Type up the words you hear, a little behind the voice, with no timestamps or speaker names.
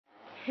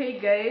Hey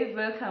guys,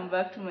 welcome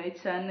back to my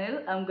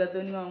channel. I'm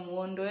Gadhoni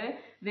Mwondwe.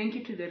 Thank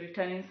you to the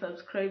returning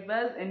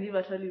subscribers, and if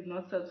at all you've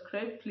not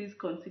subscribed, please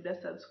consider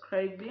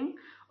subscribing.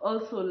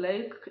 Also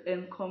like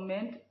and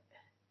comment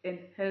and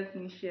help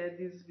me share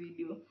this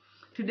video.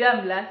 Today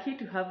I'm lucky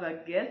to have a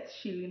guest.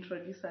 She'll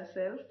introduce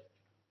herself.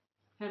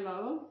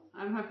 Hello,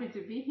 I'm happy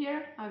to be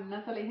here. I'm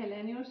Natalie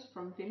Helenius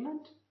from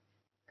Finland.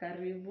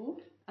 Karibu.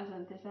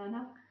 Asante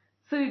sana.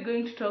 So we're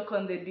going to talk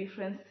on the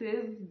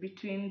differences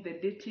between the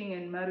dating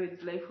and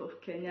marriage life of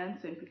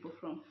Kenyans and people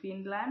from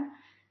Finland.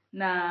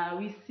 Now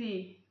we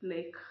see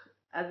like,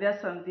 are there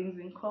some things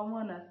in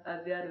common?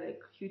 Are there like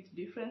huge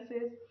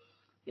differences?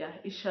 Yeah,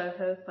 it shall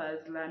help us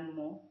learn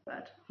more.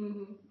 But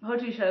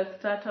what we shall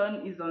start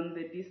on is on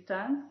the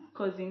distance,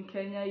 because in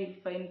Kenya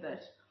you'll find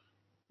that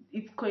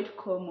it's quite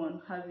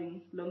common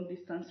having long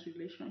distance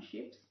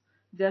relationships.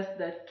 Just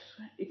that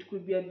it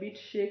could be a bit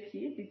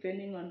shaky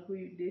depending on who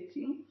you're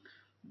dating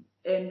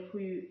and who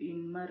you're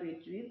in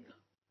marriage with,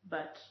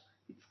 but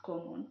it's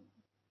common.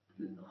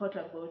 What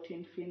about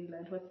in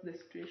Finland? What's the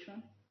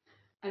situation?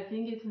 I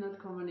think it's not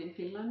common in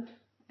Finland.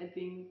 I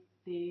think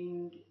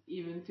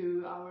even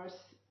 2 hours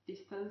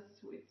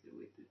distance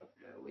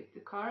with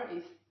the car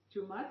is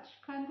too much,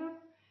 kind of.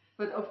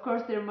 But of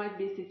course, there might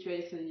be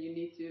situations you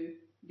need to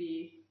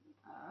be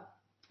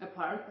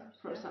apart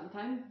for some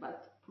time,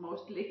 but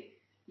mostly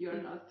you're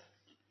not.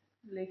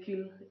 Like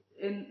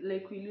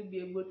will you be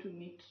able to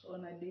meet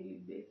on a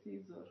daily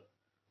basis or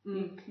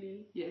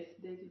weekly? Yes,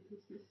 daily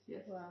basis.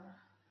 Yes. Wow.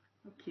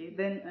 Okay,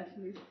 then at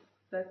least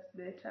that's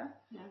better.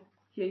 Yeah.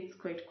 Here it's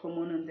quite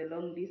common on the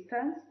long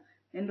distance,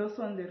 and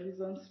also on the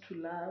reasons to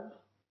love.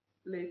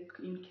 Like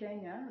in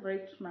Kenya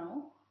right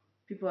now,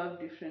 people have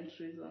different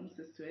reasons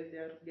as to why they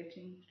are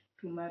getting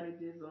to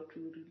marriages or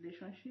to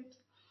relationships.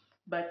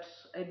 But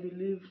I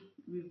believe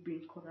we've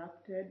been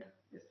corrupted,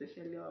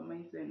 especially our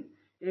minds and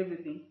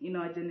everything in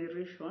our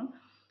generation,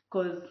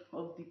 because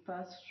of the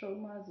past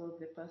traumas or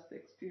the past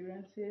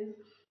experiences.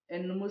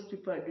 And most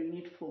people are doing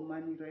it for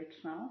money right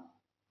now,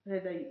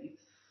 whether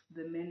it's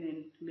the men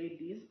and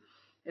ladies.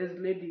 As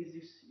ladies,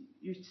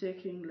 you're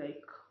checking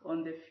like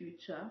on the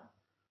future,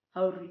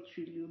 how rich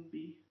will you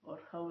be or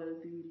how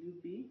wealthy will you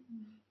be,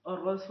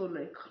 or also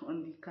like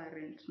on the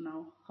current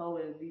now, how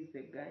wealthy is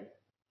the guy.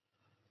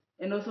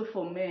 And also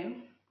for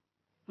men,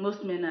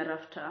 most men are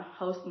after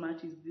how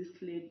smart is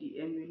this lady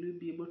and will you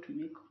be able to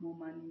make more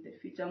money in the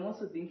future. I'm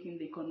also thinking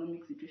the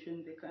economic situation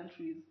in the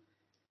country is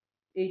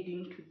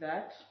aiding to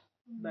that.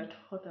 But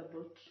what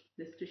about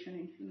the situation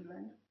in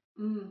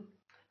Finland?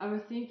 I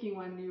was thinking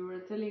when you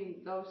were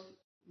telling those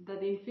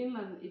that in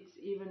Finland it's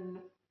even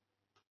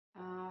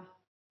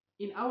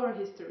in our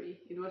history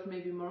it was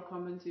maybe more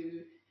common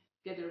to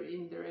get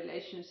in the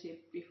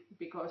relationship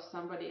because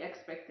somebody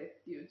expected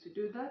you to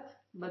do that.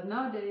 But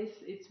nowadays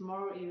it's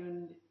more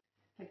even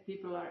like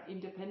people are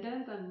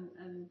independent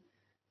and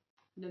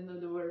I don't know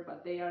the word,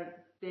 but they are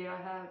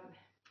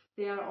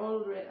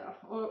already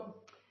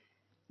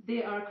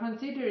they are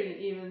considering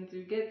even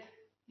to get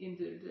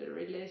into the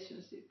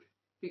relationship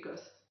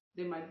because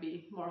they might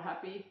be more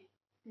happy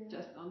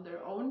just on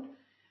their own.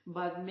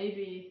 But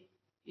maybe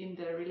in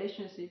the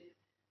relationship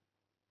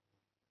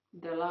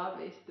the love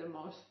is the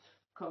most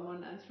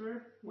common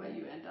answer why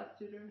you end up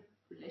to the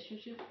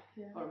relationship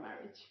or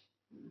marriage.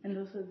 And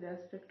also the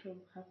aspect of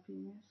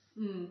happiness.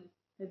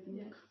 I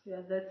think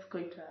that's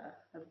quite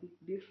a big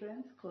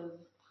difference, because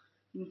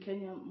in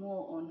Kenya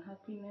more on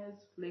happiness,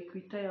 like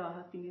we tie our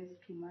happiness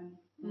to money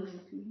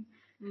mostly.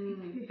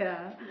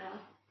 Yeah.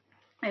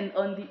 And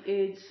on the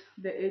age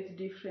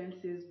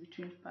differences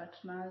between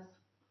partners,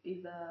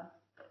 either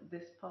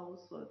the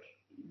spouse or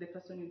the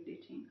person you're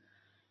dating.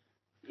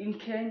 In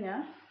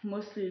Kenya,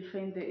 mostly you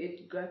find the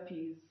age gap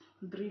is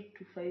 3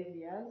 to 5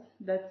 years.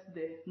 That's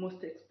the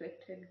most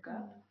expected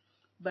gap.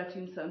 But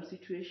in some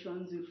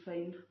situations, you'll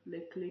find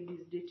like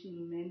ladies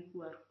dating men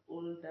who are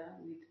older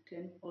with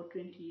 10 or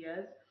 20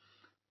 years.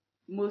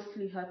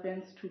 Mostly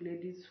happens to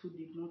ladies who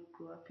did not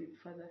grow up with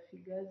father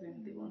figures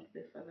and they want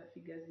the father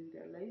figures in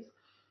their lives.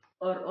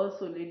 Or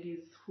also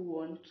ladies who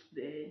want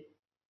the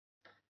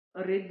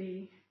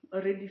already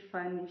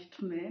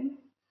furnished men,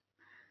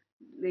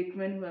 like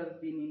men who have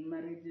been in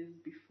marriages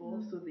before,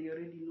 so they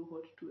already know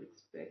what to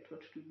expect, what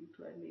to do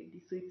to a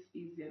lady. So it's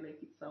easier, like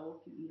it's a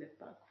walk in the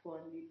park for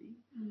a lady.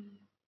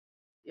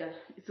 Yeah,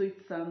 so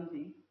it's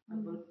something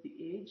about the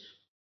age.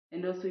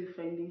 And also you're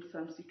finding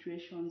some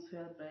situations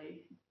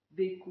whereby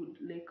they could,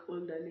 like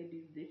older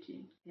ladies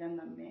dating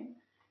younger men,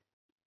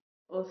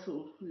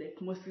 also like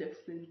mostly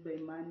explained by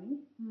money.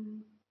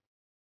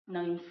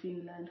 Now in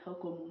Finland, how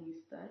common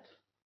is that?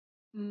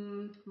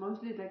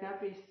 Mostly the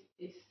gap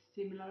is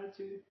similar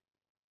to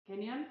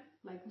Kenyan,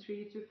 like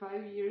 3 to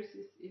 5 years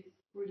is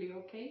really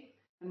okay,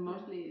 and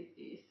mostly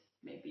it is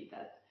maybe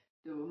that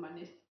the woman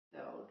is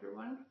the older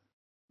one.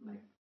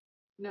 Like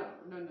no,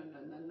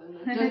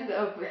 just the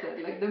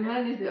opposite. Like the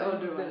man is the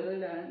older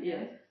one.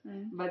 Yes,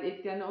 but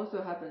it can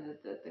also happen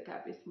that the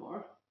gap is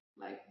more,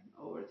 like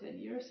over 10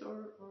 years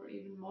or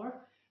even more.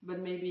 But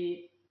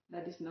maybe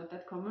that is not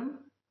that common.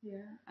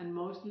 And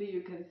mostly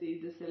you can see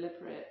the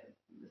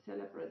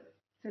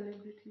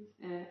celebrities.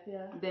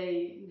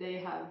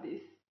 They have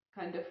this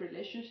kind of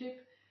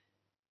relationship,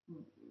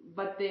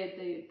 but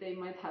they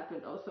might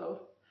happen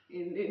also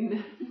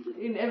in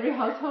in every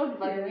household,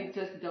 but we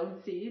just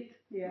don't see it.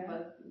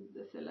 But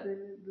the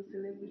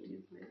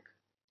celebrities, like,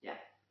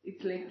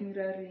 it's like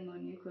mirroring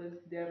on you because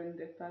they're in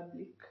the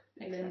public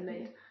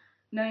limelight.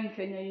 Now in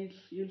Kenya,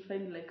 you'll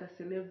find like a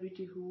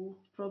celebrity who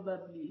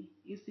probably,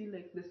 you see,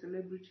 like, the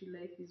celebrity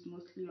life is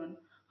mostly on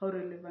how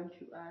relevant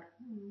you are.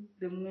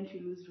 The moment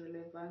you lose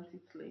relevance,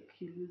 it's like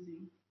you're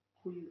losing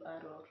who you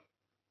are, or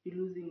you're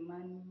losing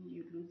money,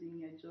 you're losing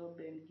your job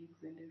and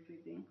gigs and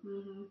everything.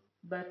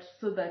 But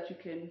so that you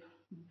can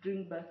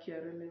bring back your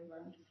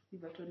relevance,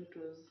 if at all it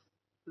was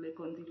like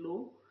on the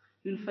low,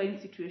 you'll find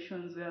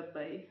situations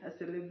whereby a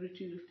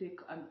celebrity will take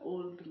an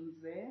old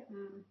mzee,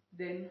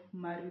 then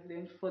marry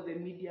them for the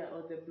media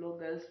or the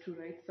bloggers to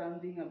write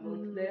something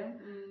about them.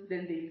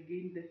 Then they'll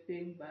gain the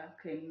fame back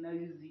and now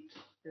use it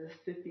as a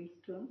stepping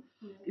stone.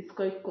 It's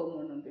quite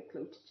common on the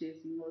clout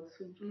chasing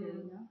also in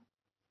Kenya.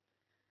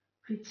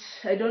 Which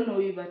I don't know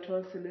if at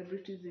all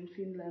celebrities in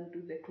Finland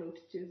do the clout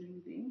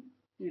chasing thing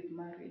with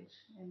marriage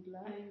and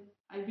love.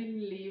 I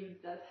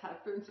believe that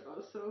happens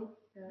also,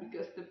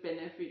 because the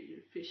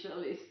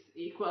beneficial is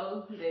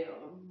equal. They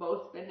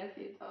both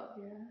benefit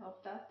of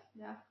that.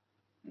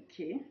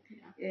 Okay.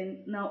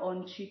 And now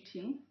on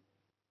cheating,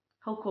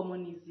 how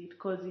common is it?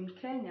 Because in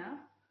Kenya,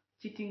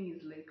 cheating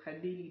is like a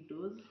daily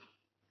dose.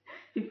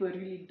 People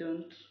really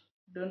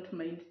don't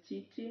mind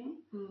cheating.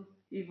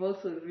 We've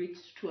also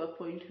reached to a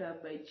point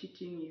whereby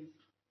cheating is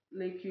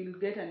like, you'll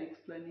get an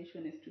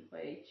explanation as to why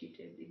I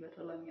cheated, if at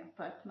all I'm your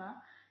partner,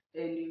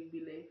 and you'll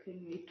be like,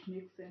 it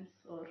makes sense,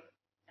 or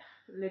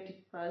let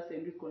it pass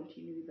and we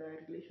continue with our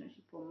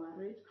relationship or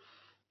marriage.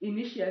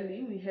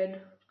 Initially, we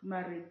had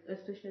married,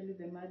 especially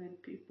the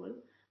married people,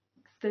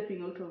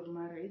 stepping out of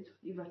marriage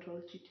if at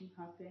all cheating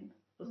happened,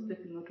 or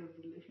stepping out of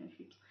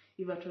relationships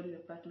if at all your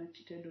partner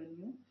cheated on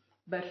you.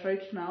 But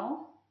right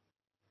now,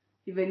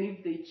 even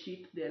if they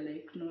cheat, they're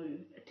like, no,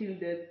 till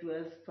death do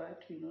us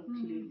part, we're not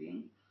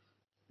living.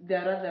 There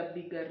are other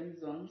bigger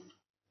reasons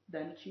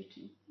than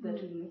cheating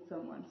that will make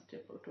someone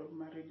step out of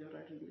marriage or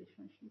a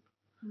relationship.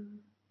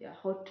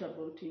 What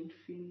about in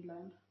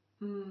Finland?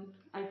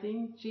 I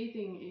think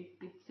cheating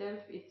itself,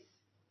 it's,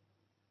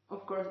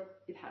 of course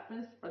it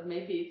happens, but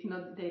maybe it's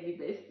not daily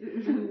based.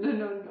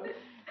 no.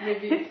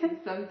 Maybe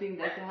it's something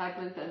that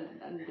happens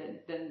and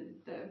then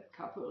the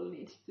couple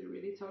needs to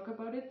really talk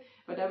about it.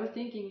 But I was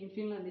thinking in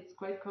Finland it's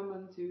quite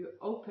common to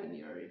open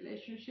your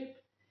relationship.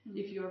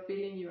 If you are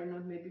feeling you are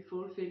not maybe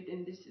fulfilled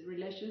in this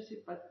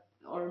relationship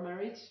or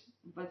marriage,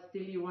 but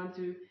still you want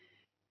to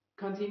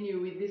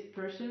continue with this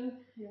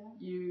person,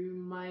 you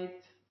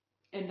might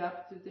end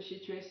up to the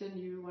situation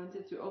you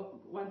wanted to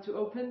want to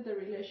open the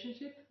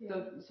relationship,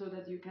 so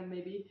that you can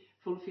maybe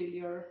fulfill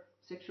your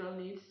sexual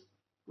needs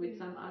with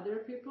some other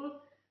people.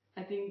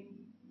 I think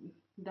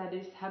that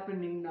is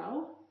happening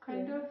now,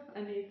 kind of,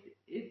 and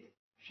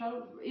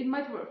it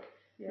might work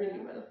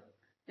really well.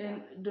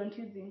 And don't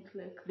you think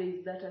like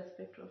there's that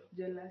aspect of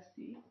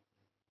jealousy,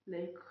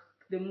 like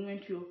the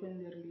moment you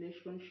open the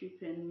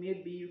relationship and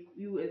maybe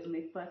you as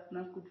my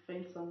partner could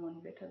find someone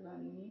better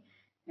than me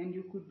and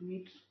you could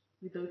meet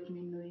without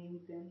me knowing,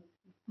 then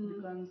it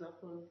becomes a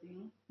whole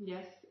thing.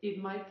 Yes, it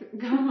might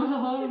become a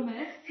whole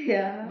mess.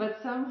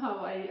 But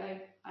somehow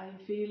I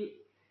feel,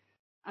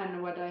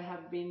 and what I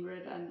have been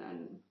read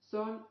and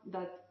so on,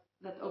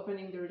 that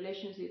opening the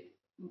relationship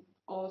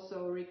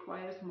also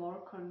requires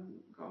more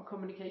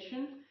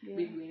communication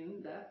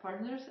between the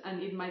partners,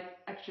 and it might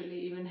actually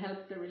even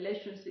help the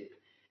relationship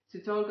to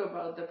talk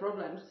about the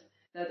problems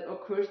that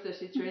occurs, the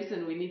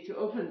situation we need to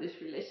open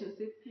this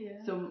relationship.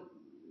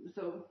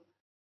 So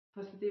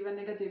positive and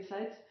negative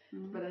sides,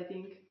 but I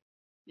think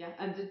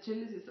and the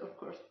jealousy is of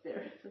course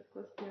there.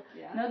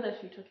 Now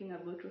that we're talking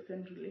about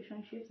open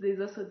relationships, there's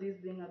also this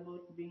thing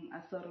about being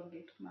a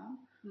surrogate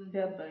mom,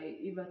 whereby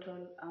if at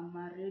all I'm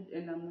married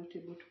and I'm not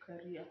able to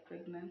carry a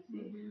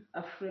pregnancy,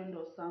 a friend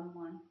or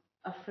someone,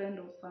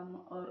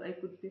 or I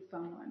could pay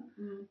someone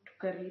to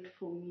carry it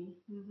for me.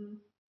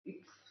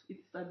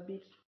 It's a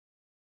bit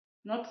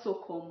not so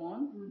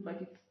common,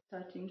 but it's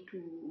starting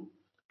to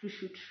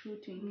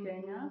shoot in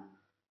Kenya.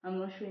 I'm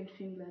not sure in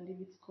Finland if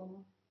it's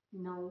common.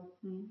 No.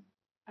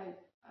 I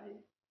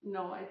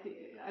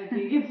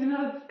think it's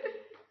not.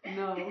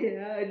 No.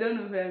 I don't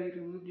know where we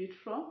removed it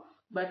from,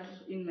 but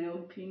in my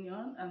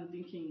opinion, I'm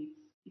thinking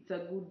it's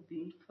a good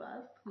thing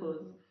first,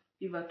 because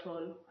if at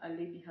all a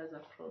lady has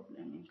a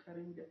problem in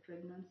carrying the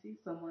pregnancy,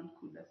 someone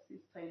could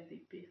assist her and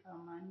they pay her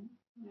money.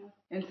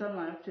 And some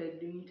are actually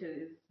doing it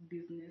as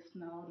business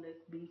now,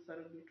 like being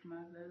surrogate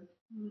mothers.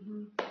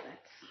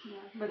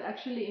 But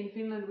actually in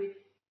Finland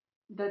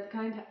that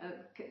kind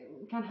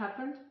can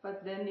happen,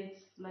 but then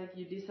it's like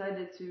you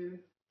decided to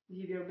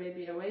give your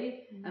baby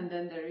away, and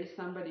then there is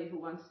somebody who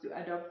wants to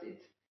adopt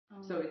it,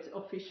 so it's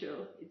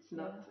official. It's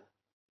not.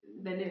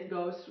 Then it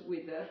goes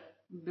with the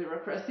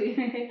bureaucracy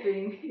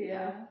thing.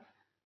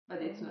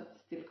 But it's not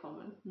still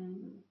common.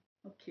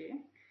 Okay.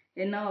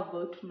 And now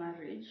about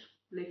marriage.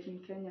 like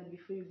in Kenya,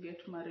 before you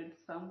get married to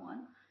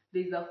someone,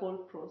 there's a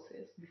whole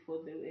process before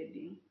the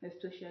wedding,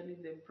 especially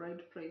the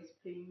bride price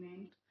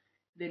payment,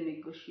 the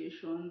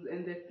negotiations,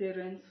 and the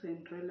parents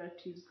and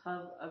relatives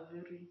have a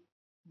very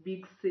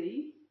big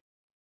say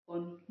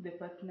on the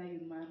partner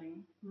you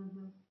marry.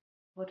 Mm-hmm.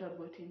 What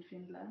about in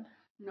Finland?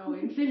 No,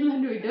 in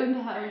Finland we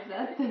don't have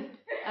that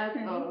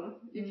at all.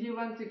 If you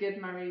want to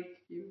get married,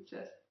 you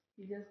just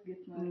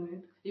get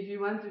married. If you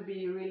want to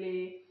be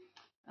really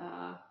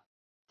how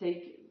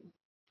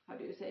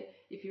do you say?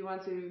 If you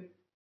want to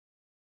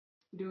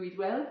do it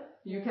well,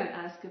 you can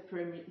ask a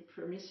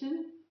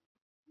permission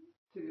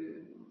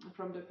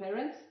from the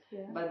parents,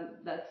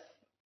 but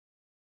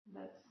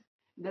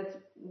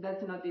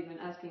that's not even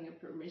asking a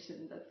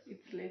permission.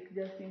 It's like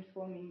just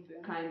informing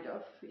them. Kind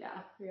of,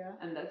 yeah.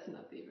 And that's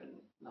not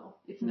even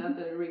it's not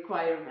a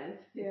requirement.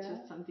 It's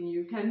just something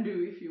you can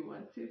do if you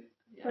want to.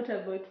 Yeah. What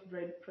about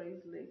bride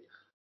price? Like,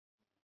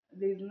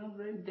 there is no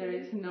bride price? There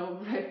is no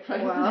bride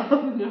price.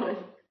 Wow.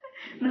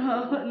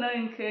 No,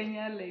 in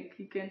Kenya, like,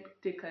 you can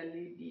take a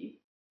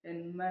lady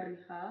and marry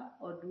her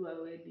or do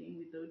a wedding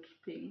without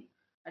paying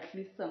at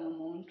least some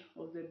amount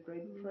of the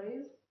bride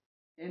price.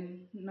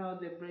 And now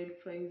the bride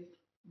price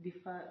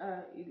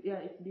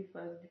it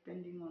differs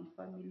depending on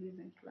families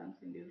and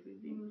clans and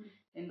everything,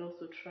 and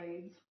also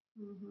tribes.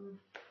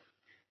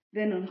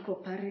 Then on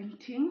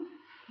co-parenting,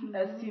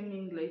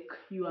 assuming like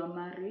you are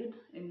married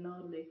and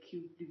now like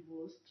you've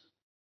divorced,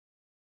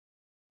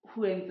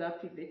 who ends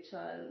up with the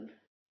child,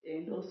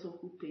 and also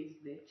who pays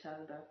the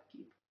child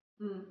upkeep.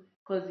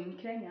 Because in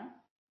Kenya,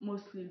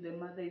 mostly the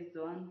mother is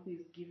the one who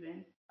is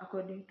given,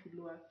 according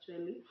to law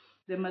actually,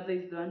 the mother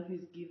is the one who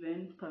is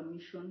given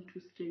permission to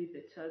stay with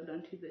the child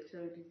until the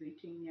child is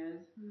 18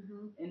 years,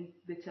 and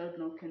the child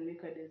now can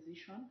make a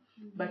decision.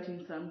 But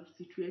in some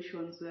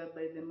situations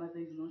whereby the mother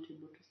is not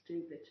able to stay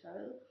with the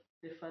child,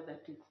 the father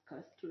takes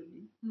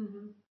custody.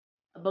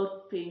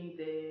 About paying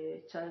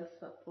the child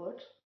support,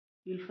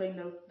 you'll find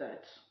out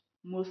that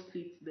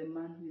mostly it's the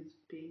man who is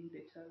paying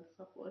the child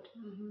support.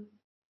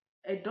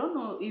 I don't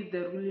know if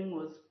the ruling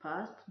was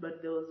passed,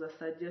 but there was a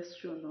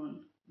suggestion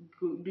on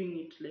doing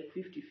it like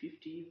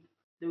 50-50 if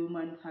the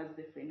woman has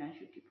the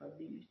financial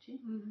capability.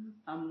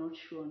 I'm not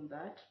sure on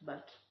that,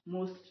 but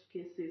most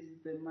cases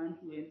it's the man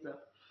who ends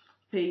up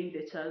paying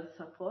the child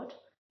support.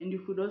 And you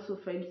could also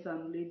find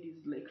some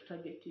ladies like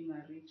targeting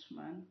a rich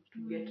man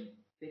to get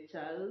the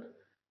child.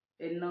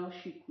 And now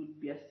she could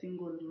be a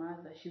single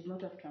mother. She's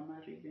not after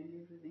married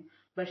and everything,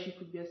 but she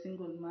could be a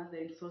single mother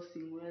and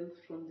sourcing wealth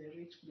from the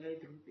rich guy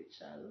through the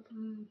child.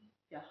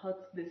 Yeah,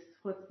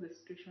 what's the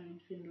situation in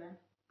Finland?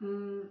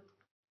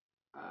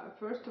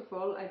 First of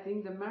all, I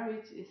think the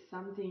marriage is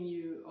something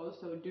you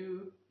also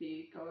do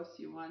because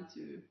you want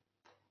to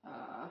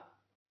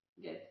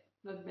get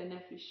not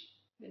benefit,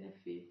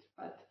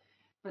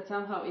 but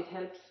somehow it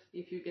helps.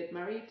 If you get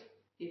married,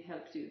 it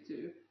helps you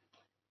to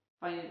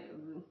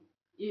find.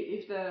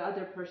 If the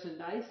other person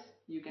dies,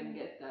 you can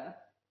get the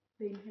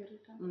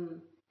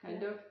inheritance,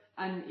 kind of.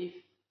 And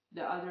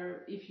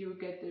if you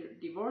get the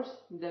divorce,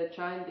 the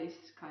child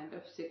is kind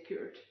of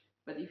secured.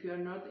 But if you are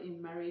not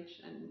in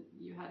marriage and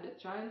you had a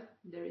child,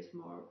 there is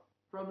more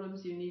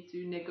problems you need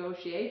to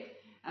negotiate,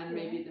 and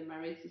maybe the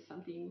marriage is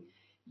something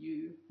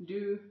you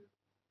do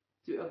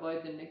to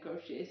avoid the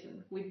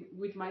negotiation,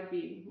 which might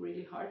be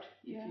really hard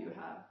if you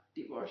have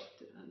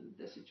divorced and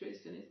the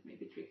situation is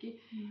maybe tricky.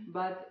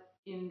 But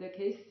in the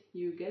case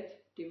you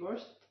get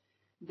divorced,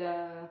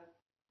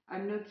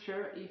 I'm not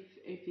sure if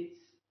it's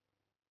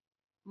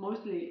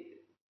mostly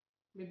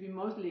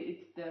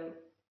it's the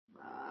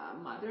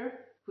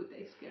mother who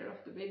takes care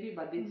of the baby,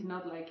 but it's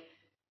not like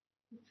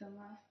it's a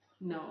must.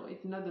 No,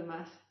 it's not a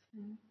must.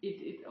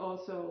 It's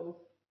also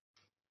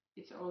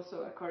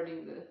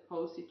according the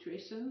whole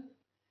situation.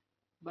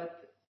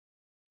 But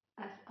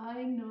as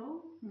I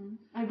know,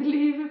 I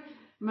believe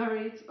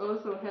marriage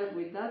also help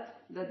with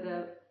that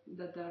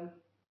the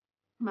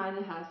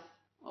man has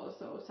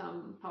also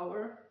some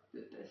power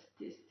to test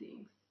these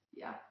things.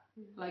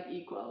 Like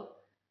equal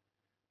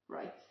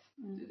rights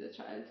to the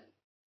child.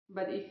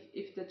 But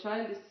if the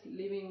child is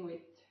living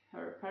with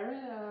her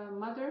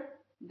mother,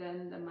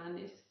 then the man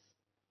is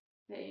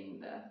paying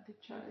the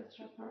child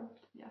support.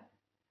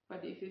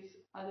 But if it's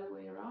other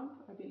way around,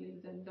 I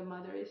believe then the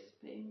mother is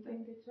paying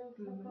the child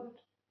support.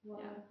 Wow.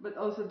 But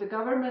also the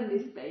government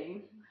is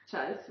paying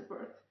child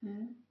support.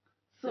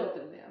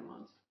 Certainly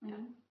amounts.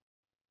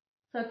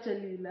 It's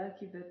actually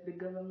lucky that the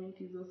government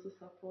is also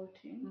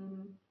supporting,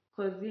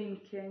 because here in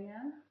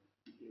Kenya,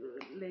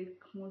 like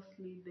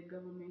mostly the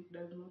government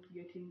does not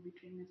get in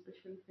between,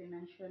 especially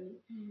financially.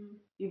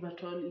 If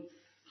at all, it's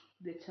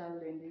the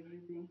child and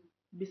everything.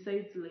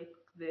 Besides like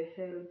the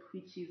help,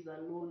 which is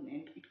a loan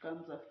and it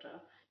comes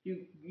after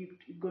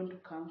you've gone to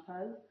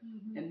campus,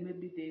 and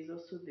maybe there is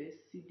also the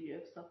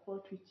CDF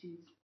support, which is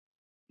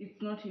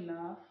it's not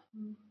enough.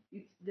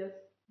 It's just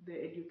the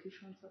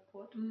education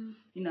support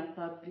in a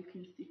public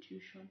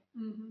institution.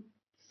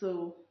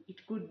 So it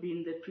could be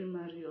in the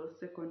primary or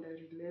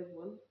secondary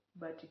level,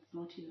 but it's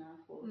not enough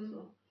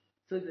also.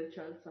 So the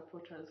child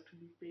support has to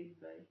be paid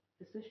by,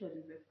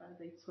 especially the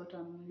father. It's what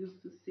I'm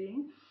used to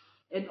seeing.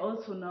 And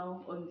also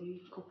now on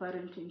the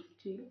co-parenting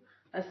still,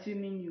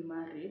 assuming you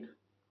married,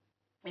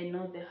 and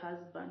now the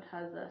husband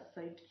has a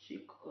side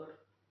chick or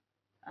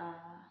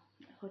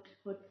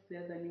what's the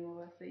other name of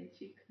a side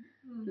chick?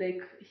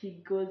 Like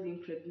he goes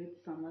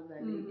impregnates some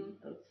other lady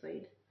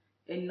outside,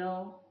 and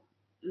now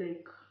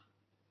like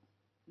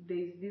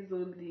there's this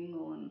whole thing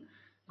on,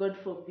 God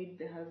forbid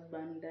the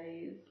husband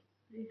dies.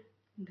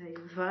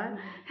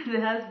 The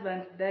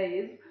husband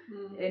dies,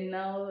 and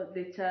now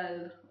the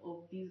child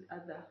of this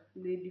other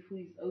lady who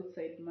is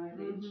outside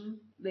marriage,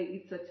 like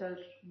it's a child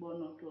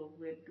born out of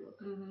wedlock.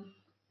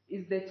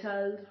 Is the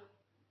child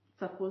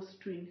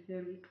supposed to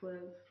inherit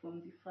wealth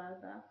from the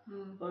father,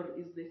 or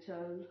is the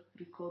child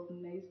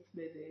recognized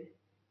by the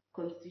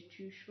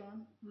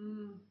constitution,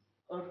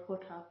 or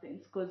what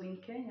happens? Because in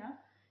Kenya,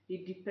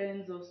 it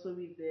depends also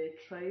with the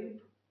tribe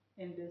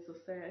and the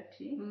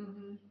society.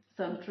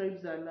 Some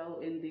tribes allow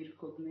and they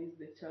recognize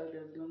the child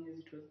as long as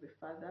it was the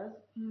father's,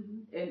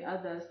 and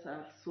others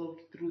are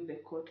solved through the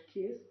court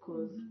case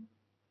because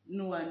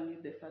no one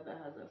knew the father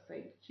has a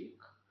side chick.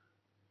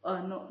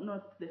 Or no,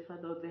 not the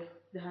father,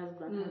 the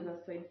husband has a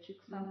side chick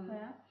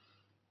somewhere.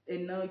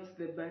 And now it's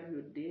the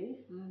burial day,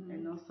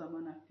 and now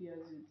someone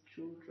appears with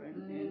children,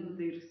 and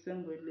they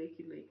resemble like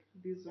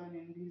this one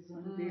and this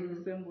one. They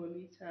resemble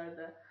each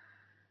other,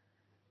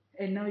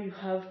 and now you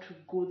have to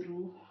go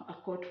through a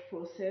court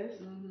process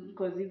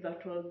because if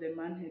at all the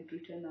man had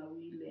written a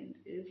will and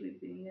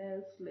everything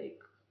else, like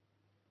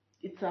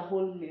it's a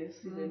whole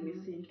mess. Is a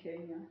mess in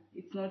Kenya.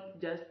 It's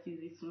not just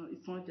easy.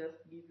 It's not just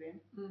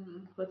given.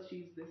 What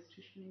is the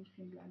situation in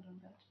Finland on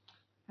that?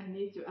 I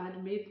need to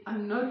admit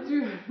I'm not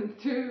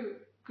too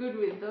good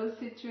with those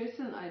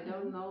situations. I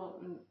don't know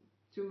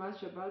too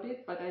much about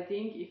it, but I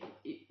think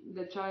if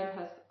the child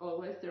has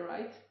always the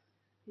right.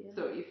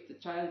 So if the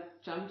child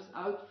jumps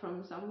out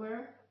from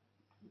somewhere,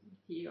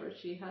 he or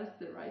she has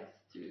the rights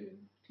to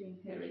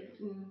inherit.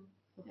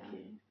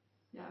 Okay.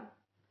 Yeah.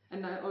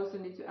 And I also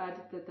need to add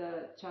that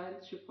the child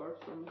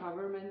support from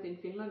government in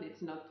Finland,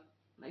 it's not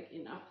like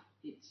enough.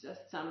 It's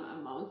just some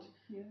amount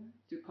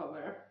to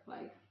cover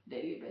like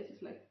daily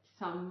basis, like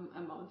some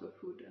amount of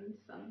food and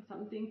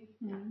something.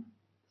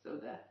 So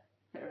the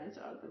parents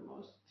are the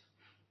most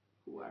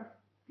who are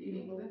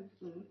feeling that.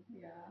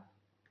 Yeah.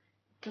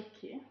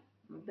 Okay.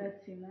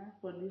 That's enough.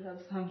 Or do you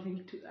have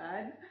something to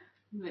add?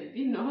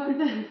 Maybe not.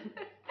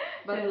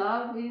 But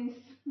love wins.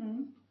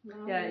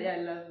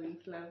 Love wins.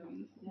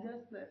 Yeah.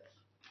 Just that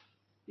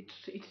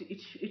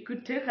it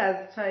could take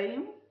us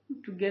time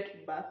to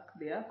get back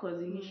there,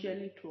 because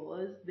initially it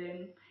was,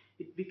 then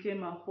it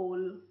became a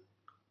whole.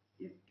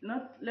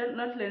 Let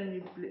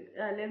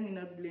me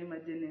not blame a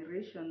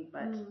generation,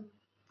 but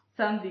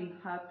something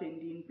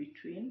happened in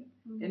between,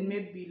 and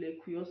maybe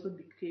like we also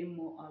became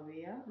more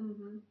aware,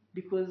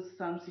 because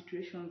some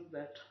situations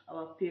that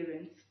our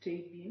parents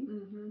stayed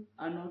in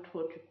are not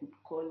what you could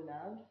call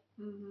love.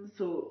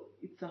 So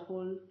it's a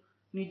whole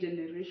new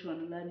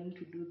generation learning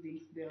to do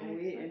things their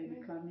way and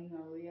becoming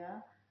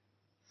aware.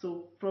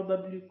 So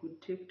probably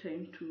could take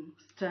time to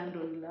stand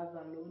on love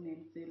alone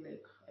and say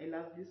like, I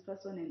love this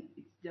person and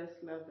it's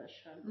just love that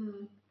shall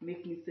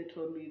make me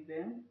settle with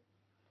them.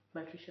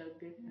 But we shall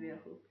get there,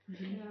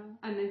 hopefully.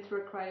 And it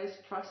requires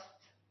trust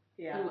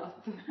a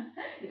lot.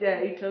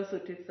 It also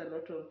takes a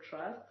lot of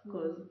trust,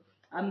 because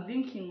I'm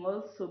thinking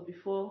also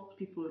before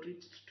people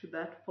reached to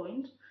that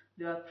point,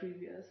 there were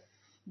previous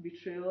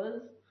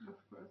betrayals, of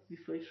course,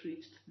 before it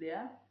reached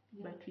there.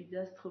 But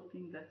we're just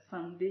hoping that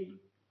someday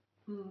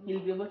he'll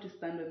be able to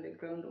stand on the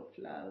ground of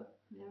love.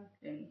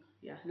 And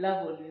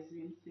love always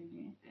wins in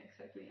me.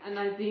 Exactly. And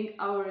I think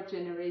our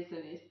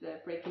generation is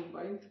the breaking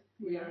point.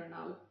 We are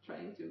now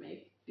trying to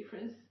make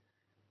difference.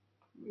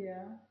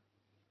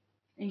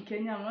 In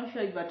Kenya, I'm not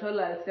sure if at all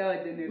I'll say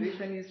our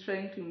generation is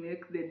trying to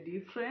make the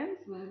difference,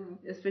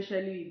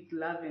 especially with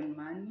love and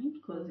money,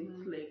 because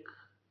it's like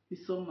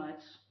it's so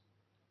much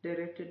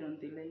directed on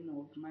the line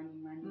of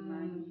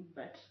money.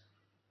 But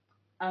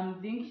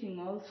I'm thinking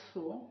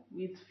also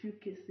with few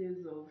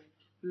cases of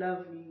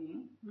love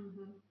winning,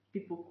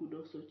 people could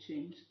also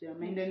change their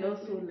mind. And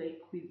also like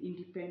with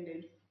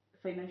independence,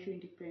 financial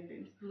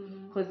independence,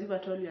 because if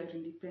at all you are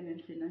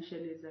independent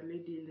financially as a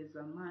lady and as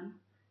a man,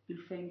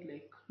 you'll find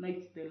like now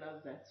it's the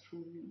love that's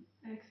ruling.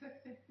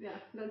 Exactly. Yeah,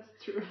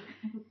 that's true.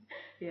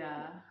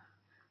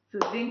 So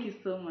thank you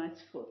so much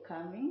for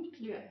coming.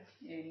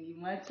 And you're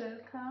much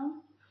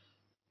welcome.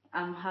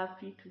 I'm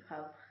happy to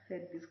have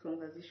had this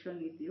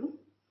conversation with you.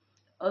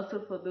 Also,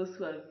 for those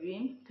who have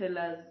been, tell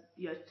us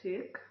your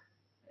take.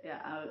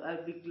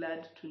 I'll be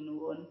glad to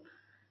know on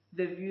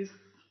the views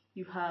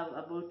you have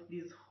about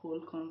this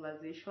whole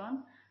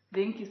conversation.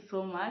 Thank you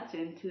so much.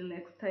 Until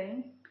next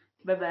time.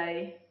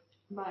 Bye-bye.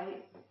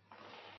 Bye.